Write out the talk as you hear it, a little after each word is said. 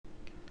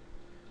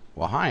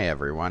Well, hi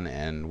everyone,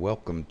 and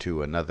welcome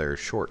to another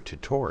short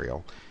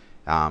tutorial.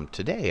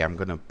 Today I'm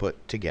going to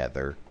put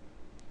together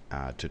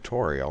a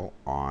tutorial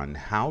on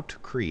how to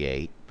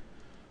create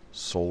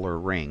solar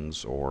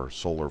rings or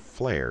solar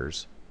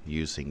flares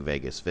using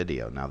Vegas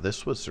Video. Now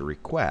this was a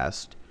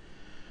request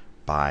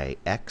by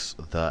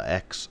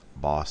xThexBossx.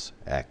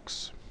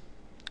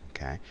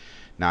 Okay.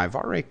 Now I've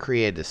already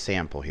created a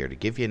sample here to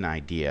give you an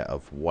idea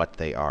of what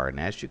they are, and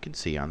as you can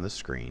see on the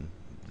screen,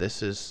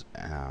 this is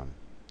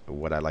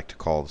what I like to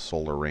call the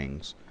solar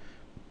rings,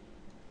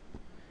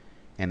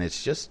 and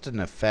it's just an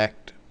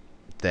effect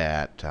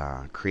that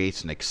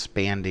creates an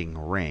expanding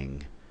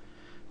ring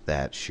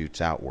that shoots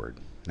outward.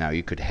 Now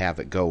you could have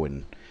it go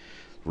in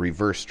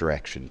reverse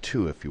direction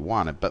too if you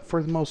wanted, but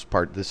for the most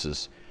part this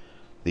is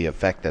the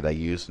effect that I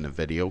used in a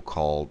video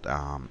called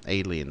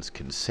Aliens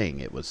Can Sing.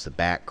 It was the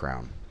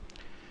background.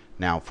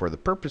 Now for the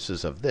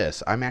purposes of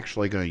this, I'm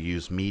actually going to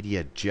use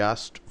media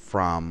just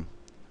from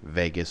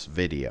Vegas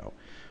Video.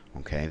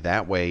 Okay,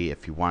 that way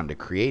if you wanted to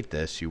create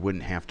this, you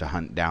wouldn't have to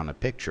hunt down a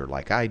picture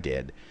like I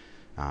did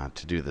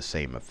to do the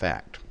same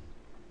effect.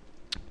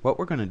 What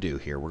we're going to do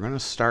here, we're going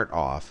to start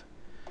off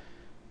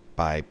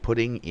by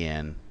putting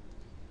in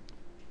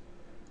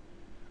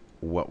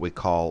what we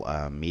call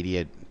a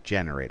media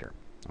generator.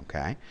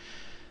 Okay,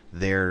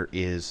 there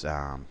is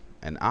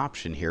an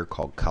option here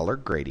called color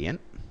gradient,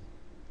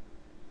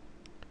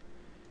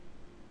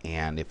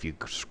 and if you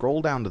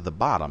scroll down to the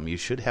bottom, you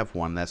should have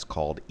one that's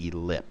called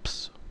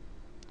ellipse.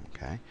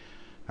 Okay.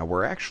 Now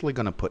we're actually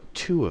going to put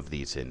two of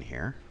these in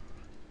here,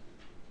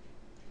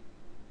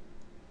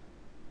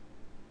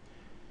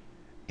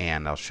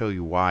 and I'll show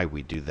you why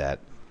we do that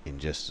in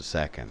just a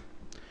second.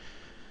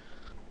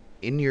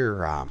 In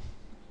your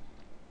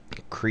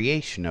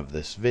creation of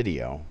this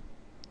video,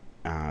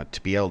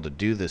 to be able to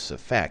do this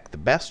effect, the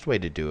best way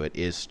to do it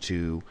is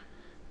to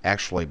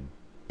actually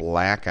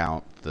black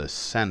out the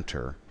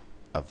center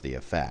of the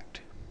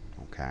effect.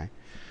 Okay,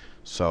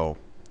 so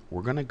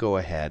we're going to go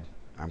ahead,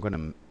 I'm going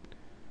to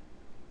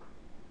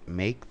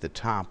make the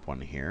top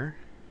one here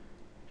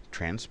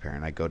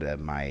transparent. I go to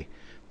my,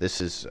 this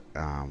is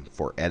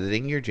for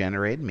editing your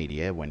generated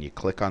media. When you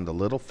click on the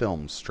little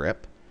film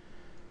strip,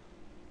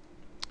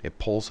 it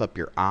pulls up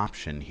your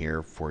option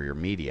here for your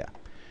media.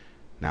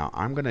 Now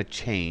I'm going to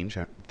change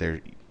there.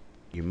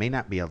 You may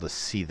not be able to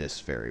see this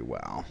very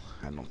well.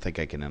 I don't think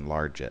I can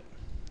enlarge it.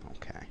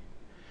 Okay,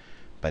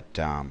 but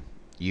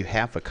you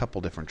have a couple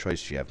different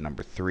choices. You have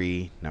number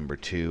 3, number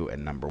 2,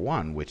 and number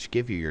 1, which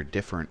give you your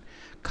different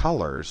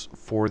colors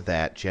for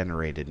that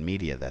generated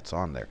media that's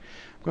on there.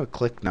 I'm going to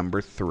click number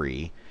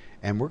 3,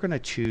 and we're going to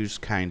choose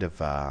kind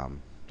of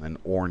an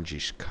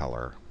orangish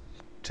color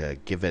to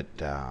give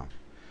it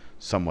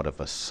somewhat of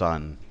a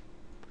sun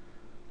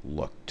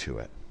look to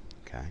it.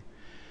 Okay.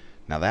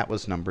 Now that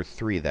was number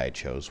 3 that I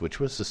chose, which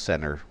was the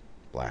center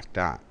black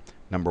dot.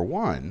 Number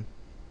 1,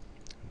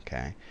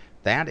 okay,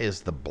 that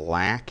is the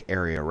black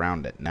area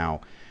around it. Now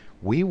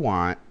we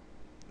want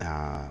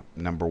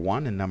number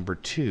 1 and number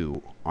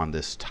 2 on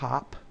this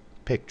top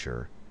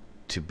picture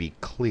to be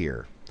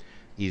clear.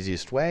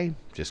 Easiest way,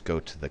 just go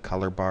to the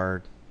color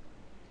bar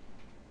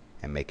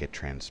and make it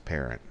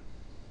transparent.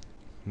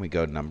 We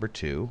go to number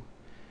 2,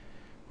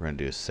 we're going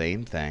to do the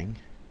same thing.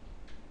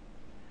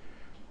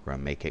 We're going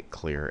to make it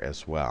clear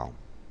as well.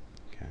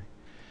 Okay.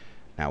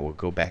 Now we'll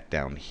go back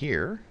down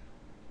here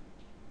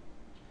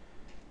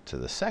to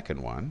the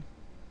second one,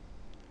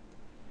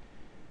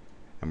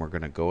 and we're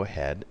going to go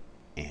ahead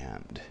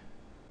and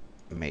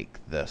make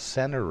the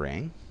center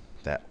ring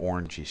that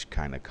orangish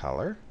kind of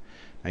color.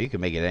 Now you can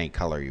make it any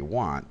color you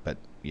want, but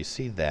you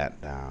see that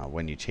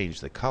when you change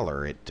the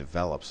color, it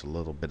develops a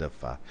little bit of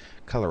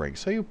coloring.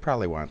 So you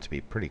probably want it to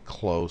be pretty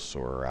close,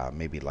 or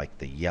maybe like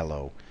the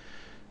yellow,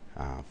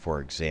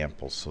 for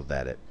example, so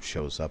that it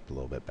shows up a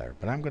little bit better.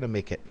 But I'm going to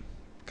make it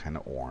kind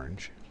of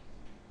orange.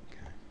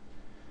 Okay.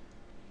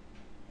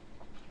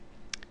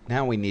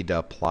 Now we need to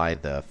apply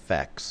the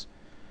effects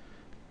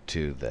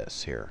to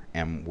this here,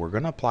 and we're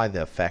going to apply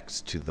the effects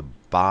to the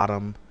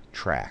bottom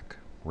track.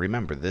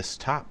 Remember, this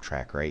top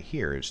track right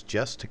here is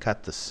just to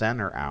cut the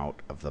center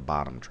out of the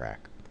bottom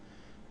track.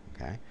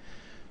 Okay,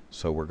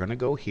 so we're going to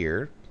go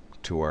here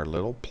to our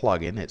little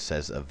plugin. It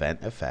says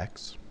Event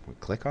Effects. We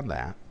click on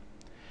that,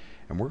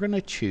 and we're going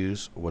to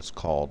choose what's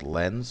called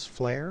Lens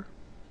Flare.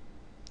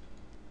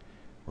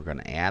 We're going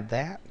to add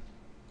that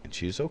and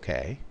choose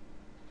OK.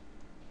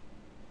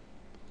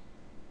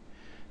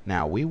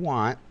 Now we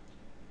want,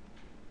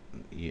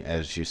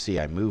 as you see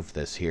I move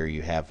this here,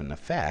 you have an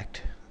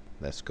effect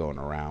that's going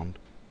around.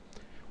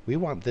 We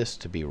want this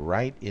to be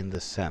right in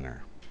the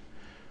center.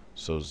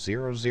 So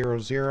 0, 0,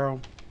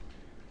 0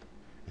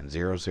 and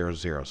 0, 0,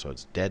 0, so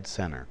it's dead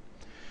center.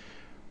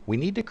 We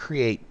need to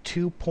create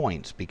 2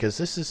 points because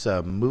this is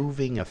a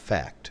moving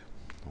effect.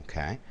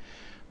 Okay,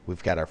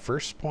 we've got our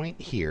first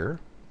point here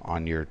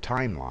on your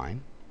timeline,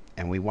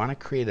 and we want to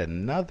create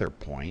another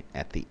point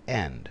at the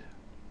end.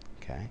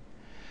 Okay,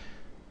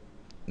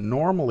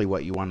 normally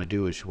what you want to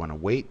do is you want to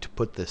wait to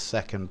put the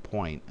second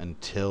point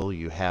until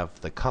you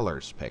have the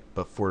colors picked,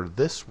 but for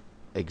this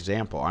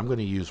example, I'm going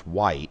to use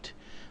white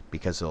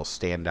because it'll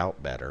stand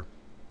out better.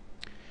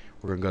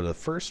 We're going to go to the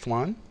first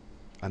one.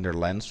 Under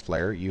lens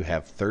flare, you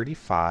have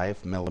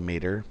 35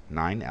 millimeter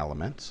 9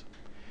 elements.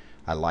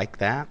 I like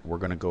that. We're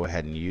going to go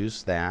ahead and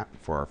use that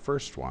for our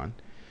first one.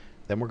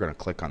 Then we're going to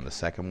click on the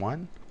second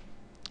one,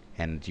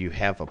 and you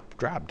have a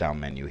drop down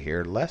menu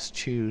here. Let's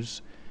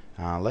choose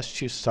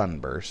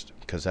Sunburst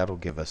because that'll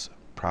give us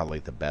probably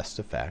the best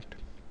effect.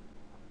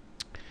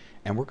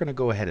 And we're going to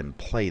go ahead and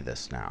play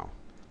this now.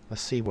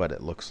 Let's see what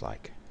it looks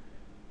like.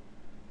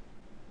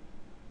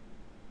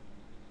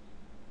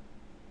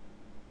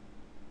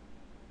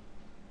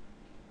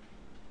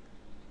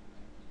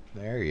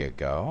 There you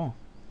go.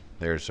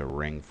 There's a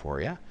ring for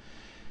you.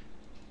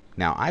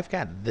 Now I've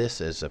got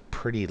this as a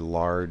pretty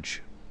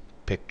large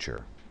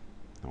picture.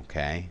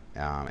 Okay,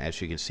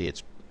 as you can see,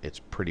 it's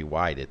pretty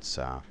wide. It's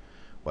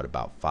what,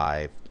 about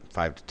 5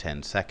 to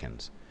 10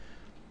 seconds.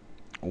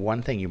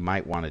 One thing you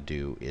might want to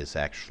do is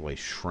actually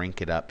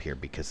shrink it up here,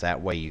 because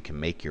that way you can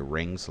make your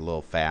rings a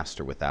little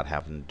faster without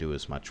having to do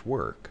as much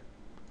work.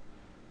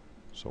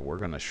 So we're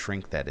going to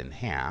shrink that in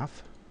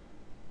half.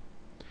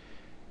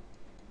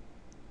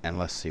 And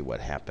let's see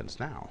what happens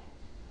now.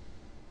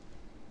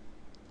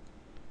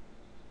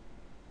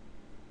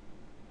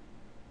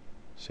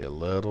 See, a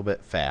little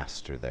bit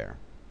faster there.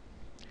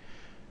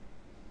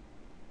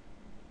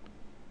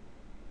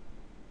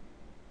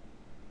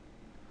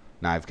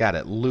 Now I've got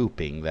it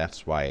looping,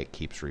 that's why it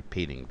keeps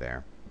repeating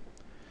there.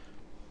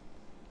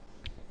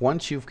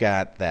 Once you've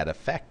got that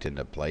effect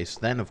into place,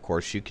 then of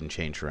course you can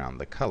change around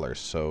the colors.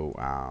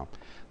 So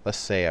let's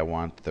say I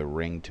want the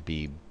ring to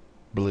be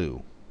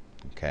blue.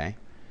 Okay.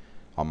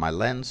 On my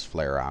lens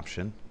flare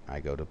option, I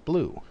go to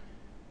blue.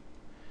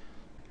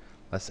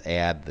 Let's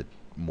add the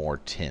more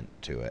tint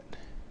to it.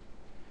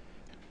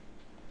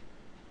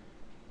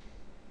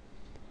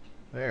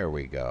 There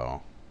we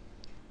go.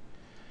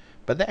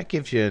 But that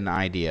gives you an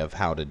idea of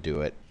how to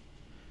do it.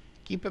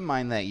 Keep in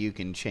mind that you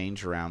can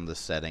change around the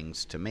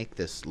settings to make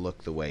this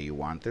look the way you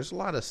want. There's a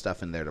lot of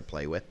stuff in there to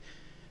play with,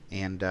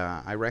 and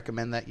I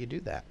recommend that you do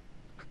that.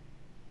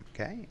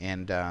 Okay,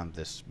 and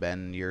this has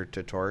been your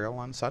tutorial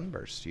on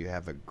Sunburst. You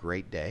have a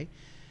great day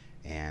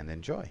and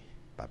enjoy.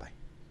 Bye-bye.